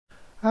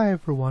Hi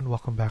everyone,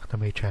 welcome back to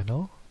my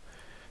channel.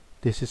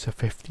 This is a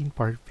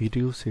 15-part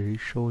video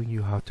series showing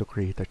you how to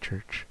create a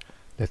church.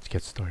 Let's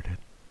get started.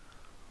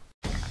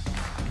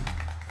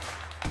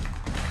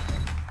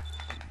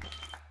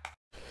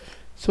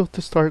 So to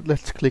start,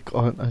 let's click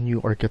on a new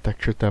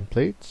architecture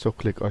template. So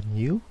click on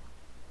new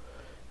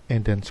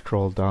and then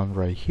scroll down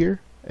right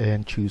here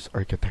and choose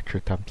architecture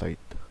template.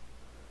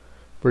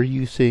 We're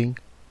using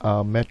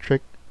a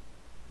metric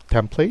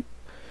template.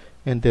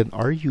 And then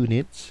our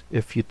units,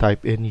 if you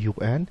type in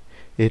UN,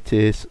 it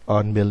is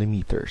on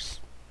millimeters.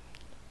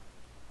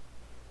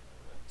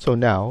 So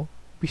now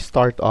we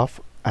start off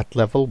at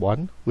level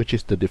 1, which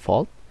is the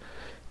default,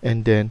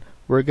 and then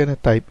we're gonna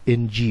type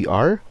in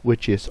GR,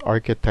 which is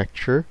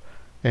architecture,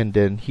 and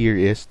then here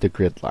is the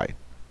grid line.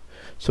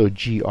 So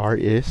GR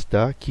is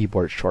the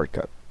keyboard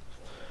shortcut.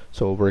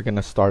 So we're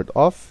gonna start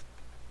off,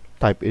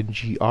 type in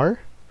GR.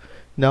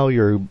 Now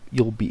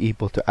you'll be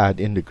able to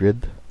add in the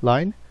grid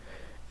line.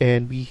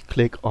 And we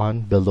click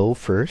on below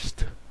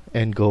first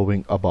and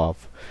going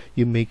above.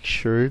 You make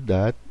sure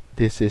that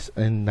this is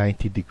in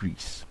 90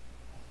 degrees.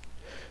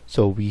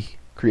 So we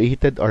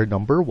created our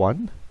number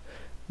 1.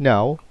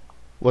 Now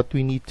what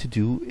we need to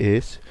do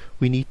is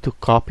we need to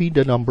copy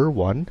the number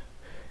 1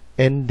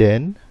 and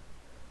then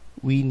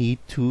we need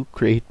to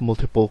create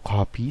multiple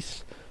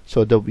copies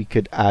so that we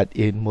could add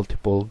in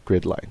multiple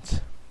grid lines.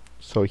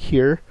 So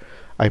here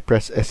I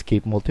press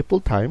escape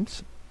multiple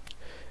times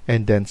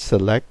and then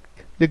select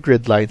the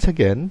grid lines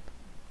again.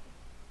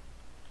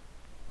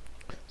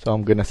 So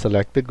I'm gonna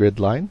select the grid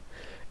line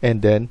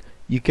and then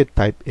you could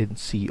type in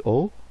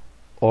CO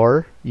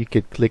or you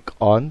could click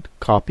on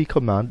copy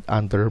command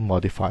under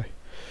modify.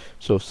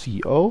 So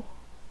CO,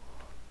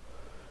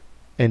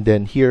 and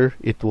then here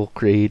it will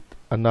create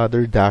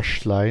another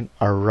dashed line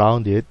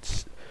around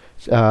it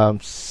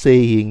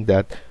saying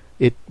that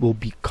it will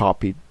be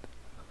copied.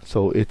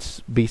 So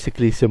it's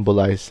basically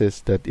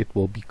symbolizes that it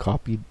will be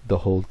copied, the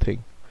whole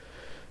thing.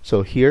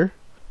 So here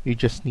you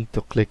just need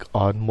to click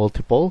on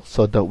multiple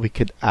so that we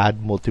could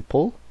add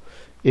multiple.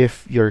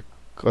 If your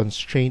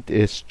constraint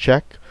is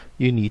check,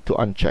 you need to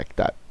uncheck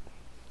that.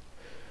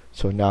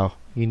 So now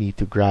you need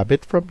to grab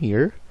it from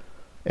here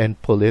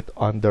and pull it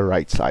on the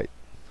right side.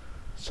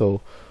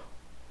 So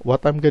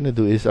what I'm gonna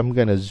do is I'm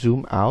gonna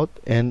zoom out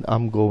and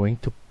I'm going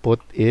to put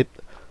it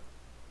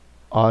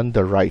on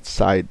the right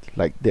side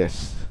like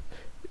this.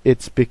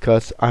 It's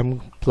because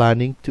I'm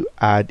planning to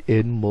add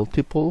in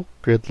multiple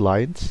grid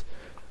lines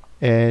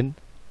and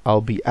I'll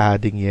be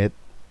adding it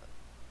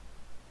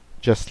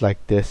just like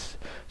this.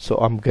 So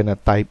I'm gonna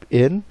type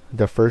in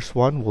the first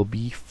one will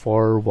be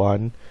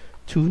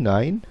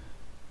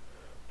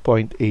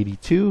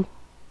 4129.82,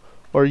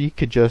 or you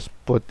could just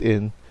put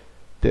in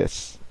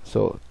this.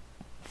 So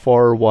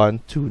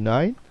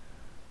 4129,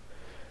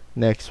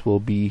 next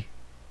will be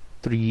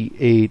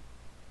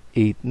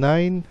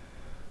 3889,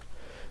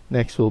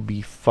 next will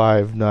be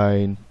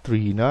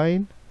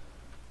 5939,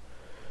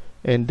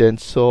 and then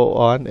so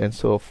on and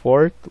so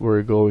forth.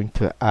 We're going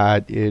to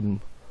add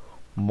in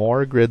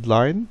more grid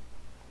line.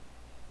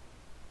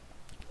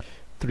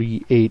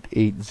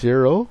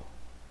 3880,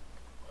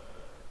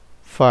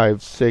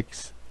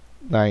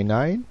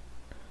 5699,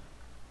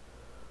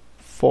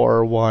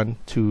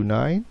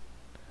 4129,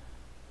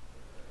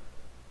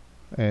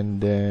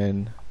 and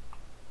then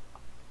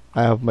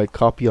I have my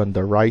copy on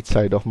the right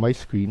side of my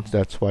screen.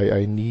 That's why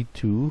I need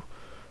to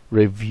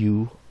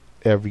review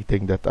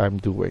everything that I'm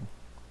doing.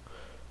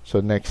 So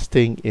next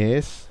thing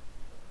is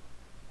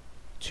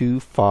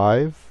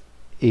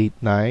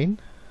 2589,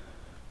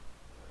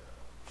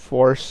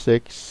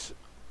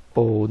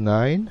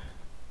 4609,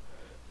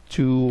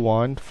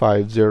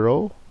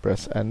 2150.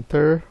 Press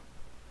enter,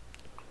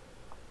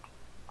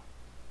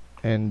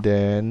 and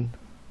then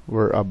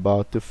we're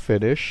about to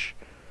finish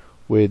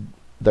with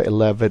the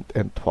 11th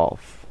and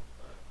 12th.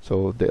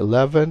 So the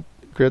 11th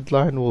grid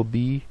line will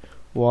be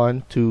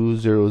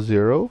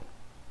 1200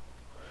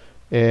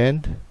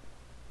 and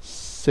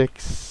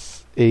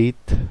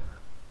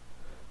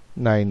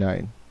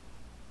 6899.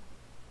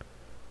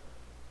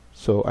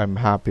 So I'm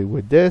happy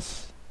with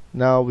this.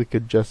 Now we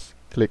could just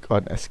click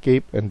on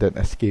escape and then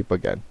escape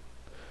again.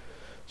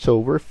 So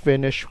we're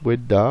finished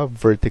with the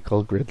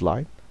vertical grid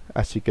line,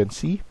 as you can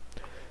see.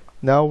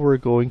 Now we're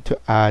going to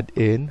add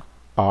in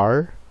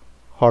our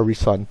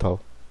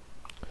horizontal.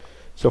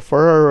 So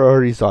for our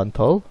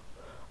horizontal,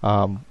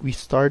 we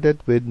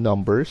started with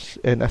numbers,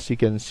 and as you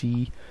can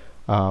see,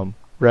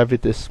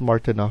 Revit is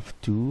smart enough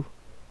to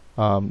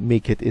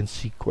make it in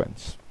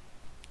sequence.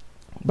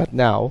 But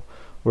now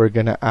we're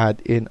gonna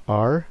add in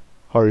our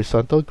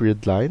horizontal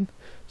grid line.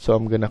 So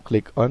I'm gonna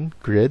click on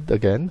grid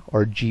again,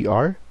 or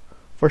GR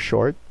for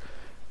short.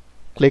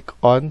 Click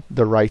on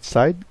the right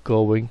side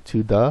going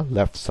to the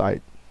left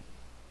side.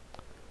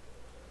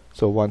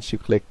 So once you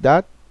click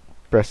that,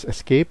 press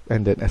escape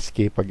and then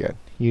escape again.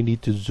 You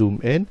need to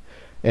zoom in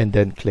and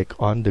then click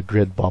on the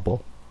grid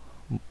bubble.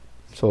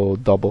 So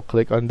double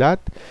click on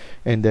that,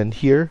 and then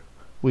here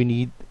we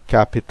need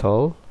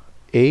capital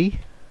A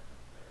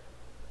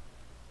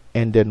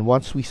and then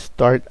once we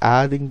start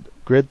adding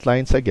grid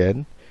lines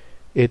again,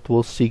 it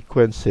will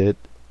sequence it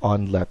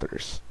on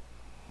letters.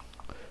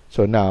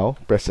 So now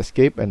press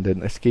escape and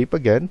then escape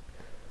again,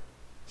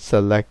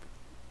 select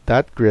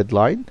that grid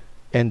line,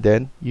 and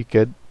then you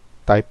could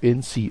type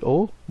in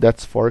CO.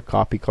 That's for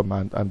copy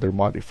command under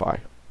modify.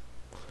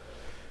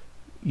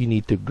 You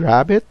need to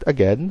grab it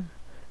again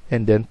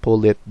and then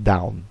pull it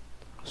down.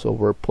 So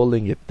we're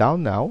pulling it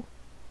down now,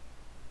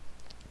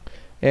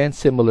 and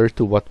similar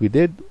to what we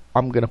did,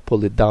 I'm gonna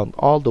pull it down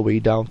all the way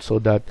down so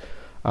that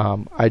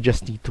I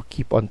just need to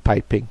keep on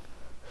typing.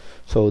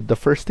 So the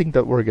first thing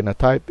that we're gonna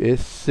type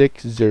is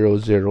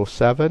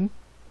 6007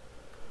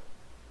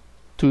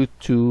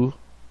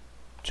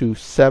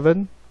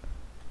 2227,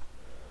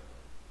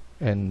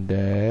 and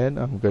then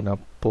I'm gonna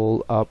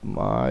pull up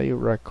my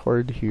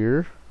record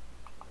here.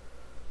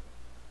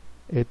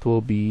 It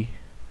will be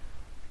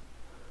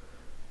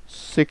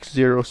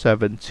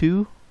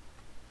 6072,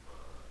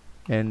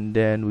 and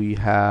then we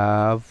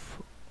have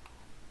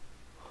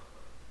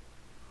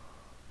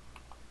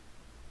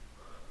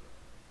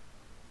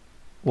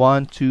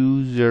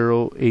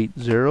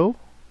 12080,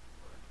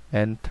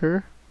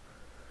 enter,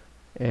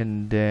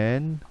 and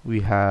then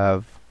we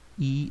have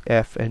E,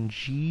 F, and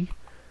G,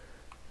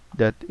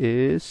 that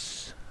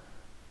is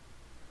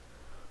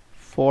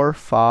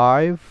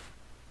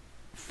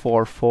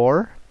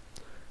 4544,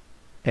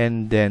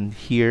 and then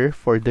here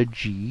for the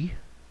G,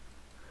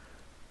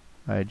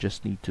 I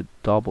just need to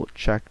double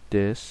check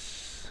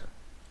this.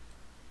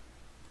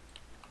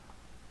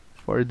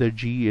 For the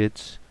G,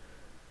 it's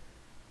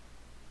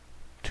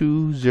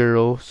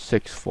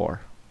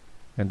 2064,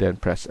 and then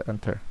press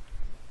enter.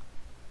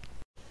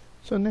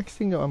 So next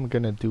thing I'm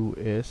gonna do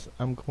is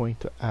I'm going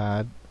to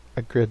add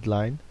a grid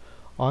line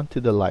onto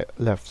the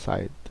left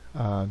side.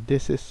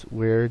 This is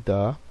where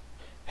the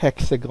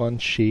hexagon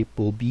shape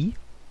will be.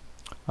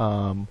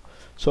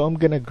 So I'm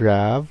gonna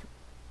grab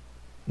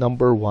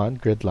number 1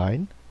 grid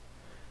line,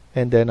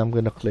 and then I'm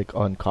gonna click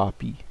on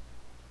copy,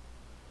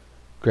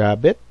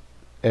 grab it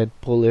and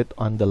pull it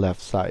on the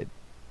left side.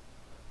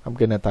 I'm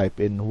gonna type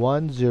in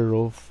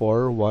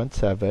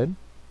 10417,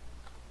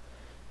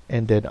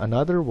 and then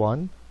another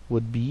one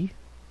would be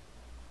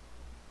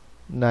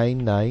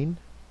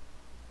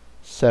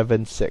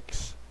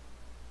 9976.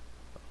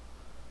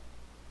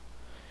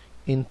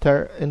 In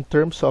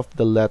terms of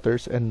the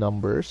letters and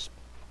numbers,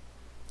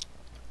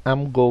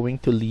 I'm going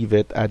to leave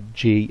it at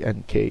J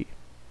and K.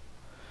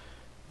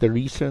 The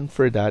reason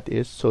for that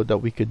is so that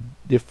we could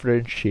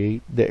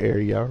differentiate the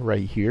area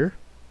right here.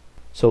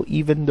 So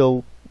even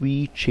though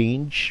we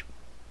change,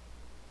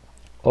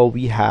 or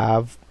we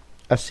have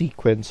a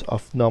sequence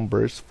of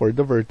numbers for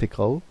the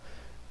vertical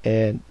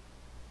and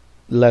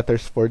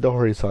letters for the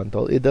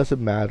horizontal, it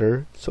doesn't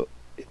matter. So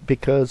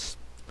because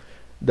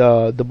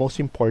the most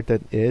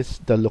important is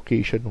the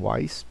location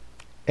wise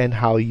and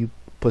how you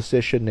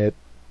position it,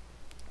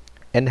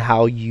 and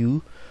how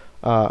you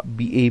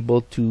be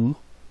able to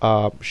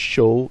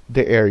show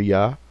the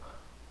area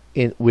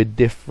with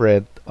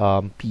different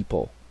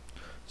people.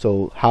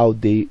 So how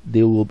they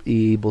will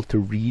be able to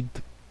read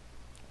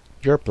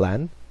your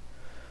plan.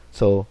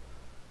 So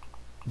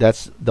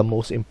that's the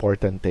most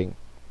important thing.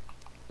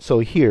 So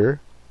here,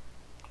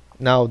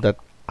 now that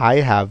I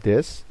have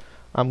this,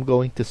 I'm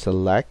going to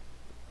select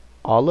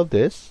all of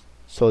this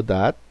so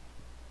that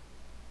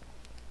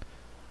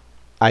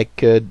I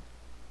could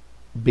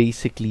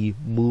basically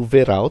move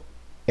it out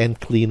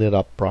and clean it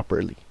up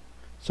properly.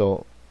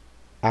 So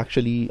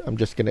actually I'm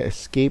just gonna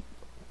escape,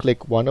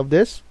 click one of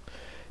this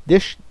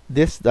dash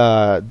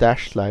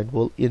line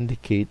will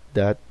indicate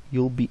that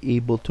you'll be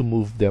able to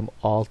move them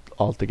all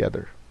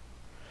together.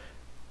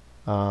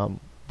 The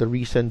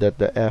reason that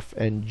the F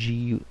and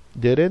G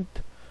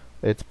didn't,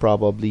 it's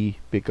probably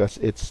because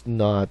it's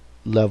not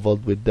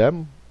leveled with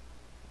them.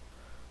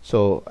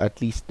 So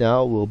at least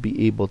now we'll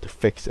be able to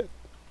fix it.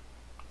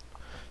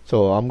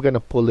 So I'm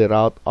gonna pull it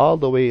out all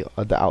the way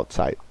on the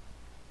outside.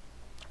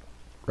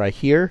 Right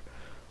here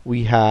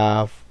we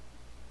have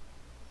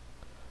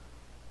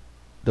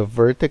the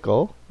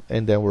vertical,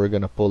 and then we're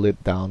gonna pull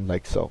it down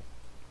like so.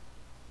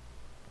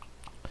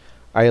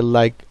 I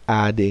like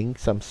adding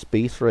some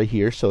space right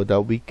here so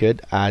that we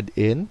could add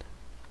in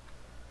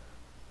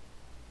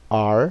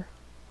our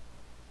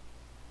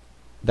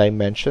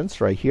dimensions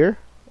right here,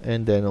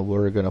 and then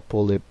we're gonna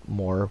pull it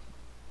more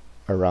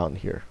around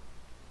here.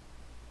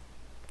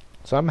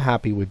 So I'm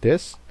happy with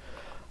this.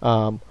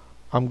 I'm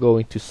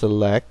going to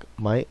select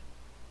my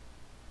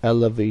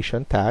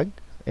elevation tag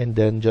and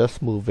then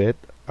just move it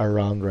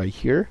around right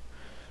here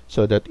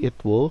so that it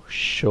will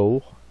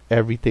show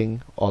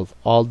everything,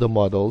 all the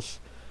models.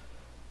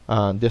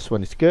 This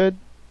one is good,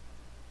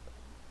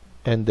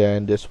 and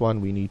then this one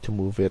we need to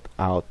move it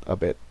out a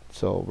bit,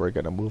 so we're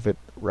gonna move it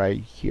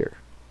right here.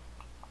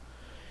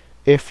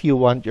 If you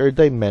want your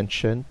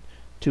dimension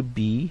to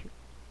be,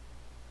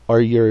 or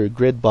your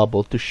grid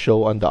bubble to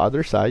show on the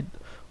other side,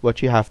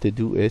 what you have to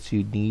do is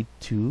you need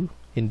to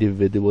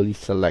individually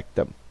select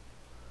them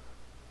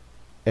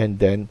and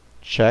then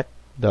check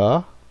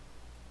the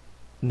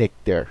nick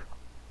there.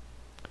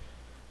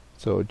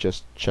 So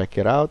just check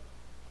it out.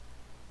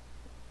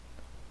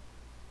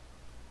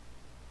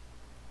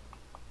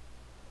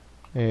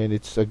 And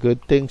it's a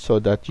good thing so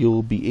that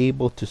you'll be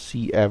able to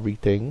see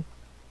everything,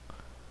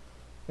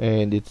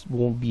 and it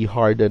won't be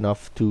hard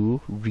enough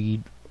to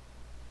read.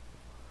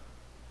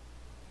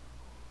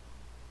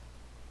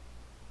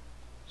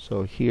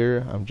 So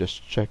here I'm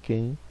just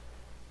checking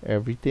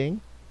everything.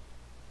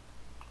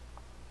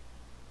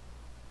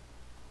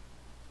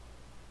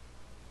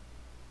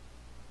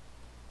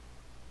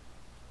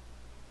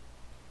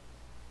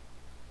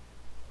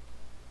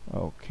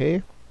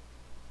 Okay,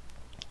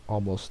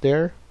 almost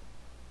there.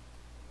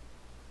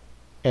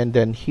 And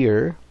then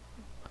here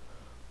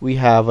we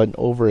have an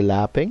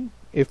overlapping.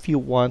 If you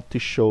want to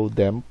show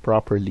them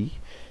properly,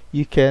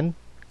 you can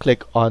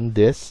click on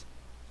this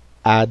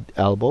add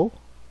elbow.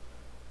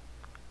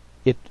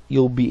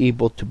 You'll be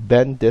able to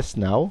bend this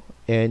now,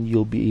 and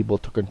you'll be able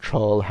to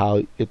control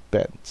how it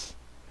bends.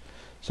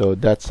 So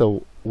that's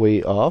a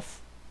way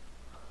of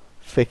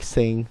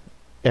fixing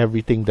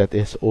everything that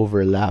is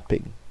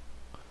overlapping.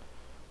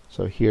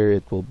 So here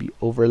it will be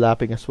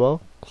overlapping as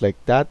well. Click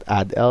that,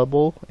 add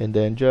elbow, and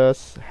then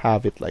just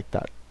have it like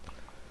that.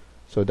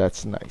 So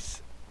that's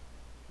nice.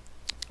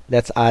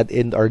 Let's add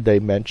in our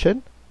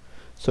dimension.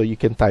 So you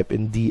can type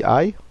in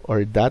DI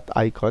or that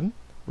icon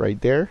right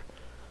there.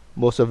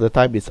 Most of the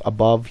time it's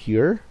above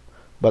here,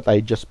 but I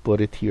just put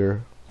it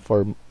here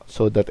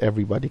so that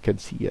everybody can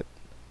see it.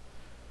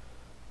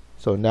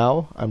 So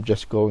now I'm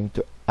just going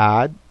to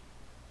add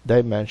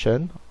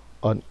dimension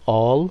on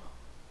all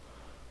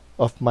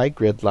of my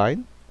grid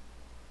line.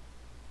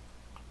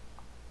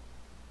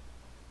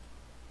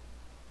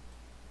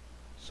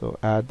 So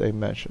add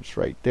dimensions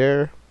right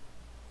there,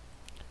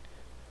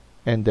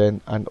 and then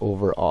an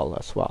overall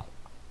as well.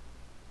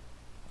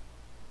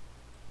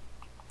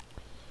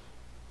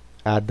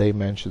 Add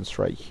dimensions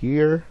right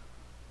here,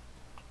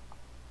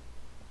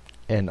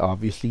 and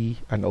obviously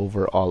an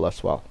overall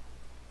as well.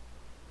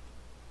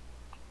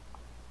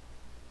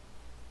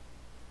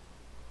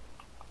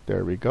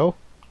 There we go.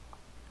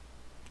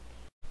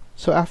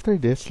 So after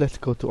this, let's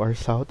go to our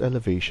south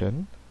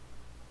elevation,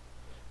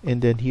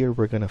 and then here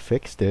we're gonna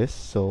fix this.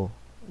 So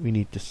we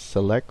need to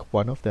select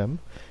one of them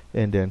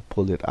and then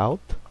pull it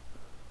out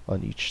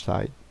on each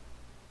side,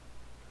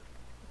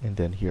 and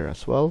then here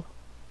as well,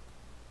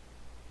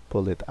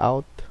 pull it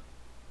out.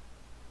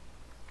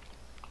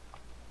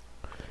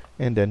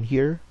 And then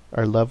here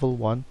our level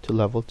 1 to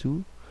level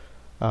 2,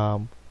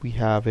 we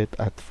have it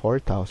at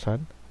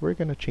 4,000. We're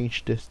gonna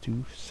change this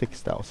to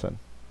 6,000.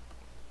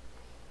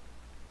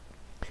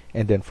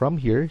 And then from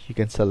here you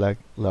can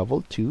select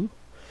level 2,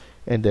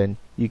 and then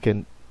you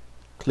can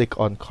click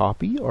on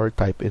copy or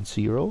type in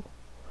CO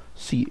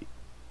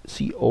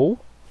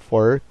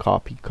for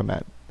copy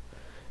command.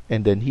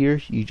 And then here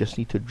you just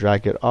need to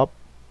drag it up,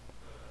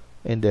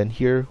 and then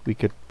here we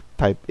could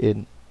type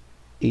in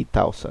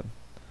 8,000.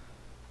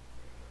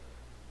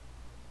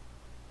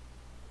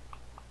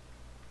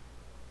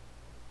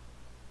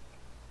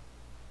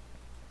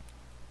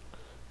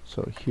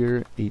 So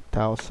here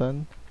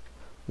 8,000,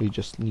 we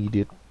just need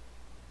it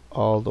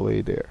all the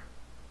way there.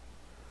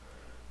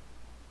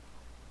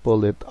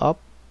 Pull it up,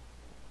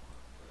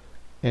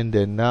 and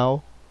then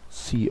now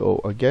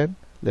CO again.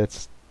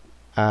 Let's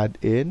add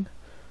in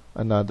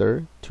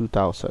another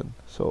 2,000.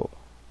 So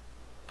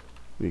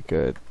we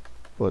could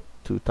put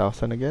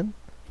 2,000 again,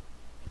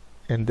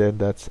 and then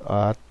that's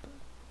at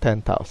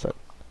 10,000.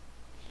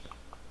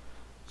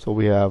 So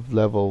we have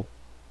level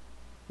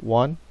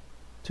 1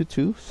 to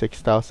 2,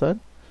 6,000.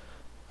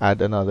 Add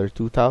another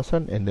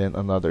 2,000, and then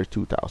another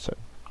 2,000.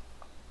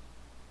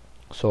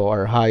 So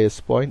our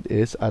highest point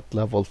is at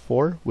level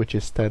 4, which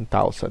is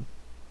 10,000.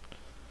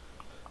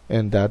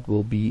 And that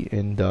will be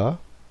in the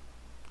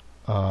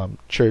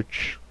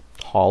church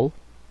hall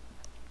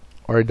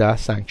or the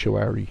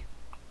sanctuary.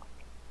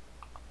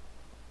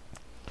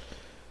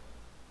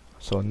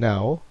 So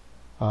now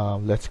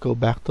let's go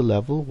back to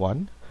level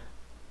 1.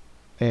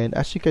 And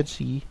as you can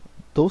see,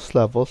 those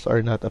levels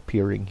are not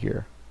appearing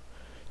here.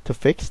 To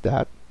fix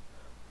that,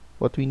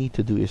 what we need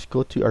to do is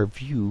go to our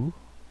view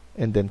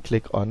and then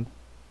click on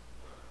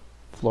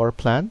floor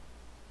plan,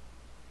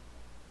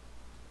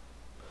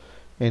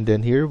 and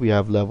then here we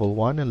have level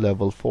 1 and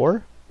level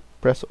 4.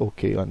 Press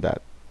OK on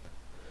that,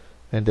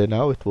 and then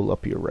now it will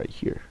appear right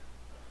here.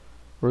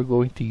 We're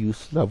going to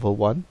use level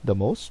 1 the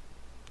most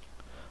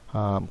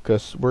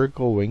because we're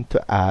going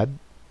to add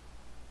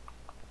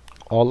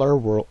all our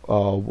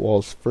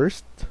walls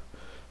first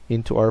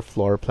into our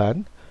floor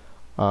plan.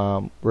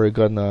 We're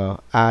gonna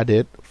add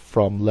it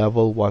from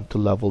level 1 to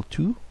level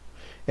 2,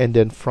 and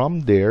then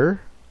from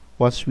there,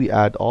 once we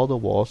add all the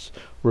walls,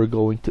 we're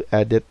going to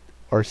edit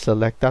or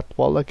select that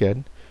wall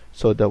again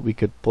so that we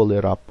could pull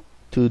it up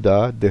to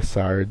the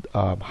desired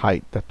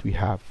height that we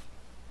have.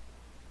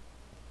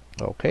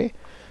 Okay,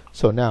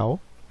 so now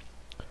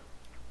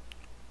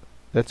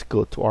let's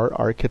go to our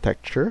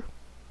architecture,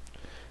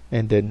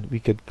 and then we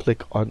could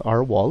click on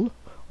our wall,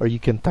 or you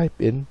can type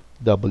in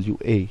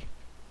WA.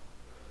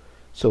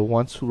 So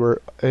once we're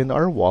in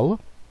our wall,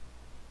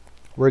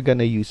 we're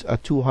gonna use a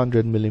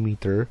 200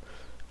 millimeter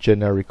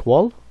generic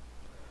wall.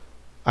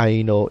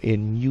 I know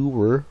in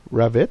newer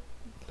Revit,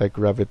 like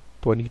Revit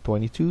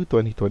 2022,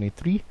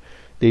 2023,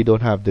 they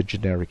don't have the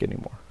generic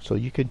anymore. So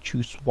you can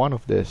choose one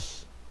of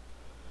this.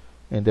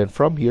 And then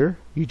from here,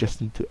 you just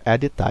need to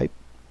edit type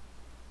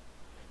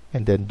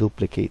and then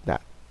duplicate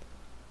that.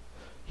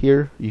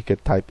 Here, you can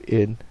type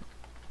in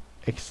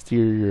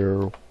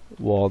exterior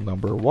wall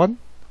number 1,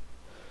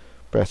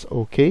 press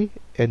OK,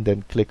 and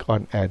then click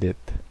on edit.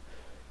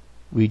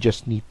 We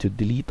just need to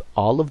delete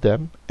all of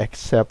them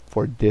except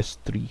for this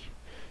 3.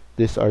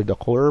 These are the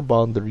core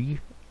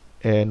boundary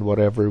and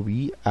whatever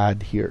we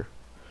add here.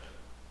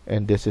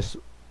 And this is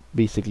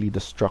basically the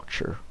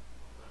structure.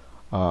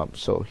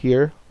 So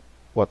here,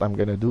 what I'm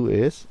gonna do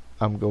is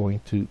I'm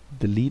going to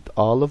delete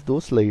all of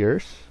those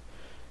layers,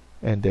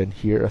 and then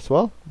here as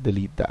well,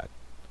 delete that.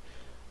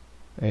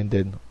 And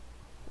then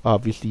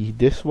obviously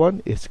this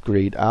one is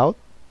grayed out.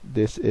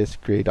 This is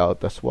grayed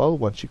out as well.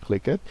 Once you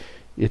click it,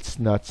 it's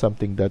not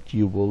something that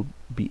you will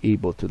be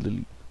able to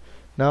delete.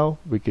 Now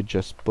we could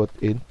just put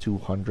in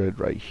 200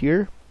 right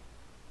here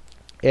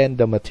and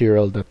the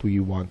material that we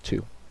want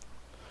to.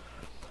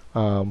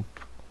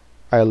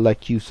 I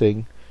like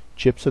using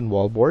gypsum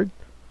wallboard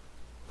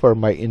for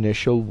my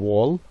initial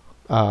wall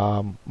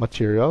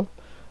material,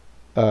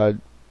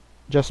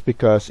 just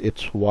because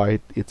it's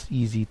white, it's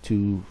easy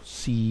to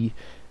see,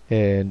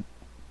 and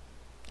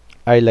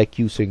I like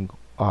using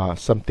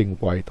something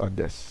white on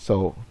this.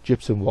 So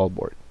gypsum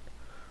wallboard.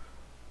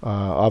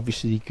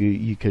 Obviously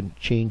you can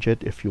change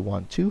it if you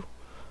want to.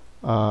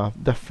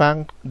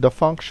 The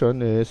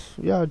function is,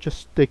 yeah,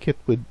 just take it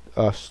with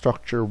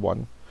structure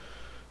 1.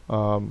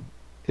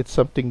 It's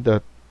something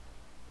that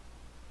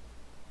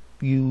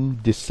you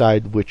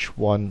decide which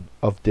one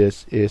of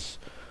this is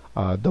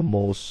the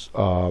most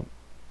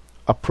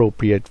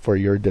appropriate for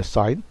your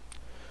design.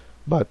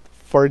 But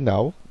for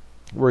now,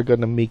 we're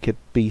gonna make it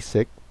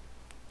basic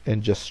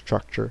and just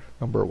structure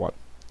number 1.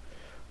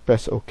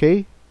 Press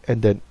OK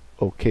and then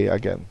OK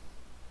again.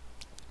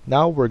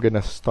 Now we're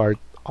gonna start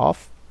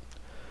off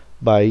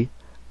by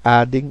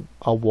adding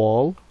a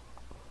wall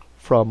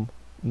from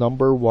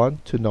number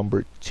 1 to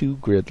number 2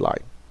 grid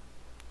line.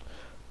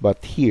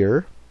 But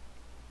here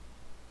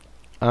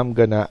I'm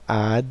gonna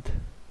add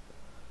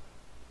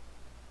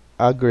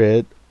a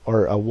grid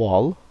or a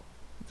wall,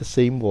 the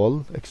same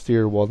wall,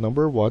 exterior wall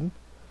number 1,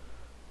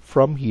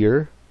 from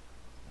here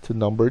to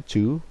number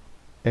 2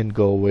 and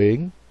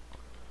going.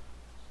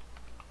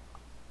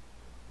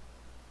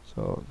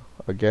 So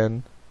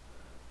again,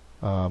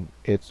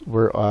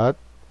 we're at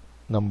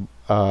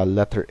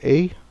letter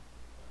A.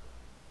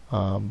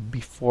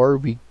 Before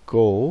we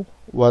go,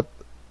 what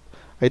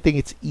I think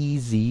it's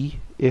easy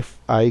if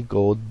I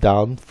go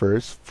down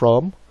first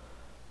from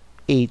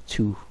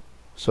A2.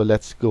 So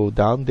let's go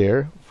down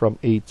there from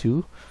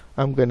A2.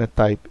 I'm gonna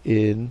type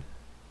in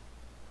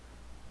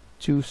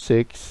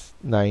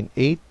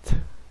 2698.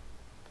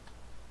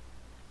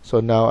 So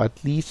now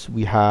at least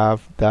we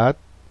have that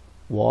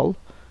wall,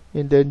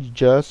 and then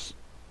just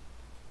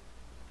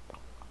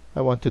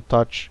I want to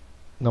touch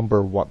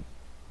number 1.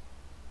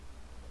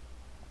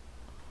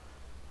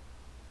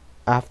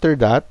 After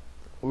that,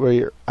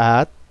 we're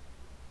at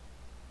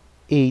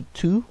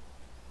A2,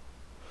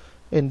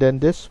 and then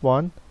this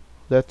one,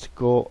 let's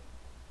go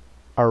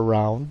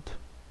around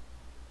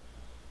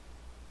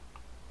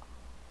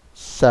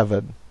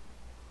 7,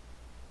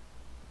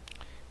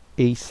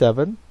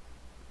 A7,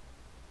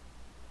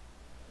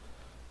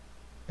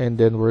 and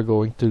then we're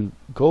going to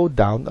go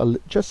down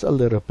just a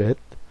little bit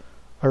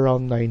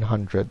around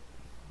 900,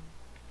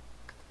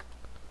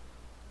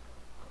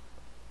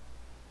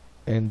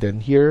 and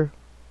then here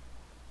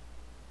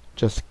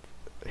just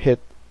hit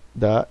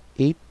the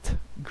 8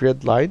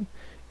 grid line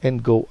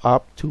and go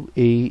up to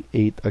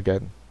A8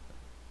 again,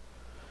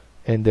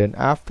 and then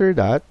after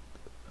that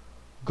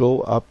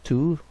go up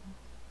to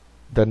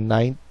the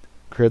 9th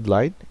grid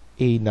line,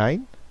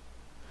 A9,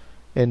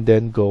 and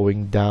then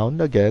going down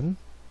again.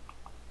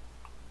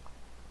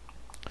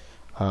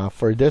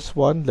 For this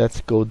one,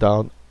 let's go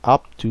down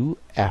up to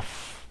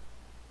F.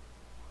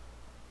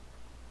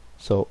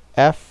 So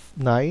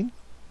F9,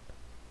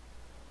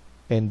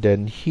 and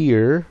then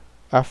here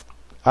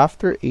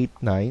after 8,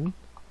 9,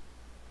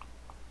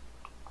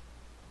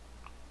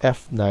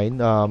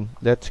 F9,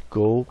 let's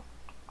go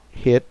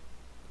hit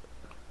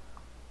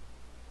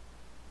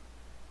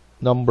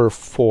number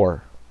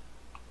 4.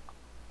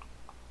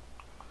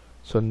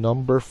 So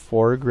number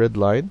 4 grid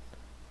line.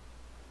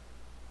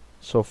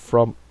 So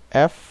from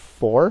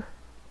F4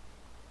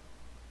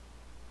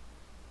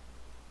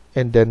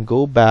 and then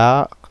go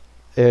back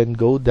and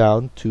go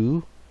down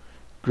to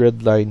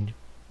grid line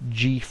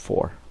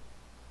G4.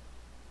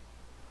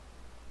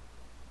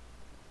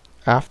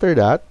 After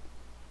that,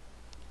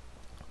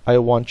 I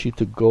want you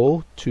to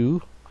go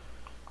to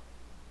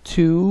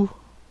 2,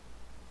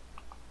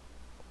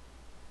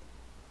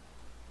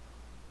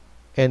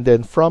 and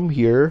then from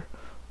here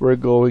we're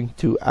going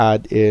to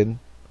add in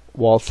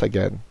walls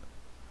again,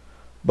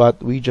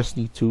 but we just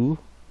need to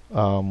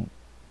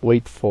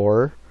wait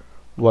for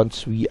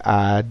once we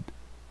add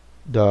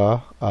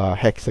the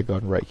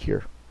hexagon right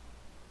here.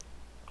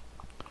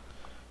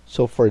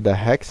 So for the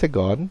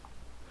hexagon,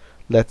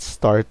 let's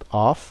start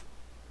off.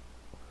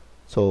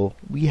 So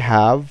we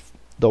have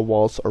the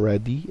walls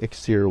already,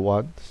 exterior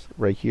ones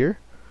right here.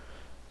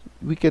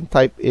 We can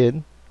type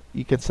in,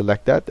 you can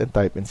select that and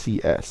type in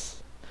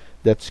CS.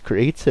 That's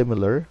create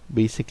similar.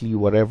 Basically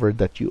whatever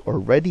that you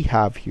already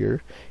have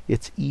here,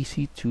 it's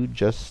easy to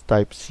just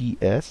type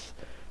CS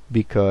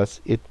because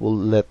it will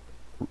let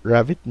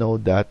Revit know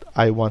that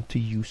I want to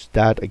use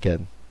that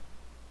again.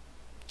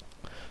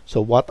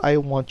 So what I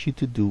want you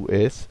to do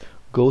is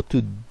go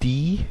to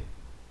D1.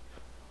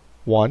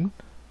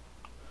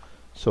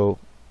 So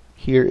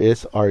here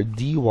is our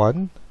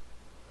D1.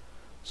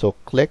 So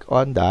click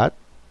on that.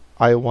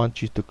 I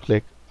want you to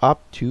click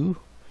up to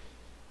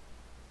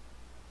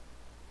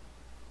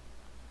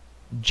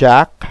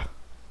Jack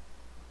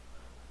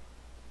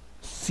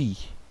C.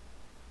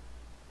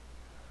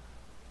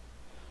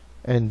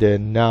 And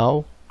then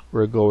now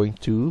we're going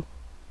to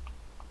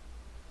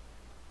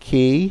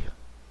KD,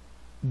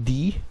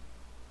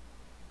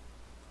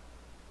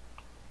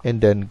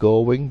 and then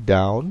going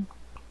down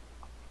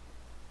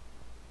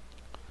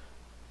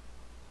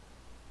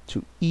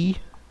to E,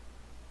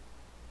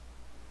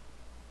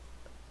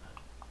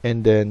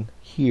 and then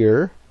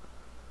here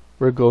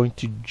we're going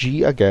to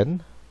G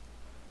again.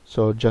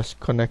 So just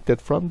connect it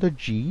from the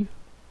G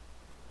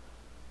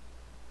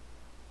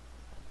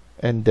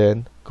and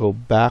then go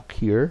back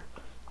here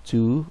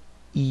to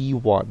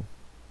E1.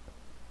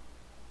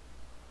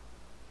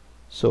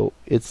 So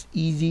it's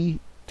easy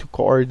to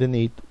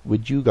coordinate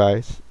with you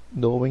guys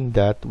knowing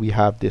that we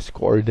have this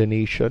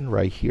coordination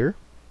right here.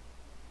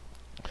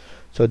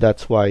 So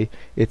that's why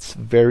it's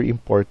very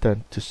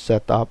important to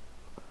set up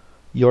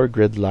your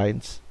grid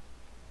lines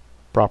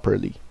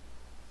properly.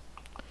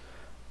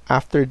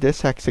 After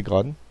this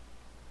hexagon,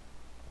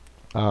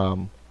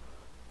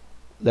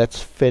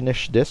 let's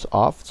finish this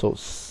off. So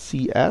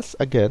CS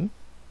again,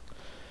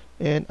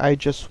 and I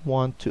just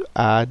want to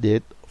add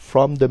it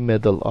from the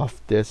middle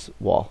of this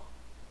wall.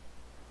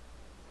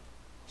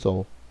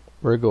 So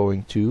we're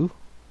going to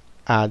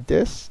add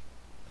this,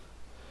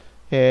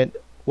 and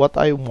what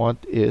I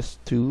want is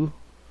to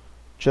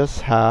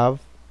just have,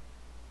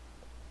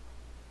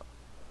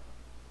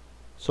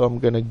 so I'm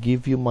gonna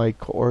give you my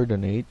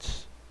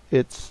coordinates.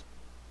 It's,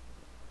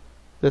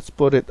 let's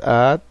put it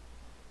at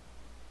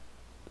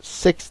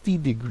 60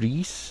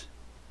 degrees,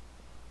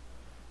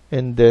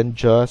 and then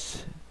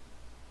just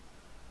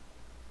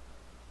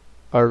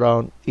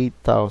around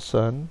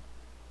 8,000,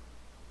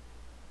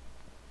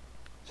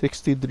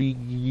 60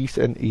 degrees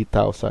and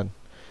 8,000,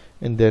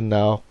 and then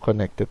now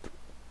connect it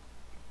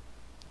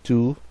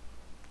to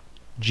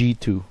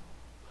G2.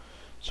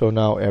 So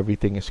now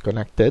everything is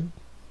connected.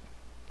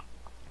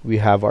 We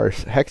have our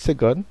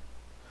hexagon,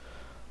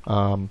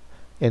 and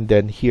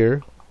then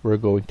here we're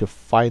going to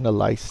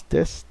finalize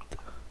this.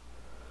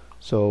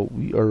 So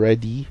we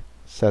already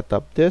set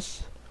up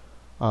this,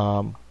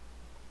 and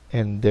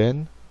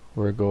then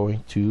we're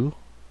going to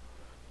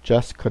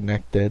just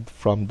connect it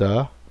from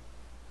the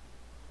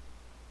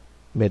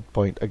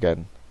midpoint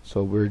again.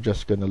 So we're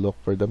just gonna look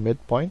for the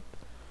midpoint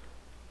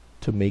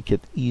to make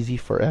it easy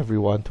for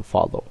everyone to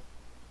follow.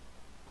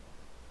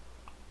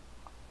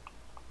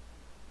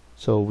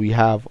 So we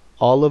have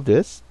all of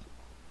this.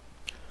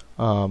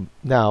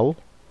 Now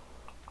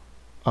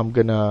I'm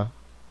gonna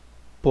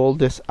pull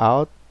this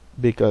out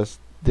because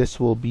this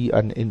will be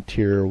an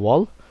interior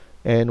wall,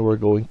 and we're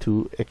going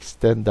to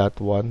extend that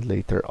one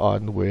later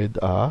on with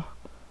a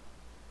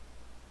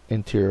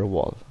interior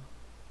wall.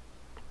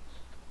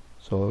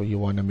 So you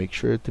want to make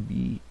sure to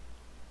be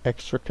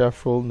extra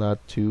careful not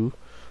to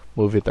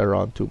move it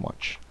around too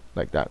much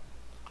like that.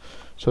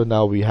 So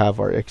now we have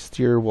our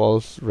exterior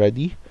walls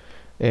ready,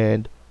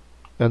 and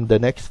in the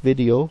next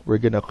video we're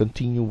gonna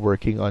continue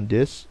working on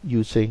this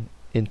using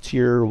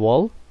interior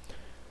wall,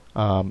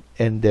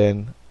 and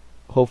then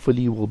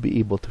hopefully we'll be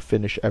able to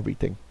finish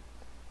everything.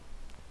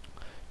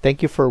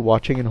 Thank you for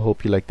watching and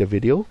hope you liked the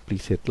video.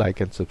 Please hit like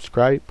and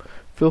subscribe.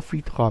 Feel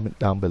free to comment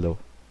down below.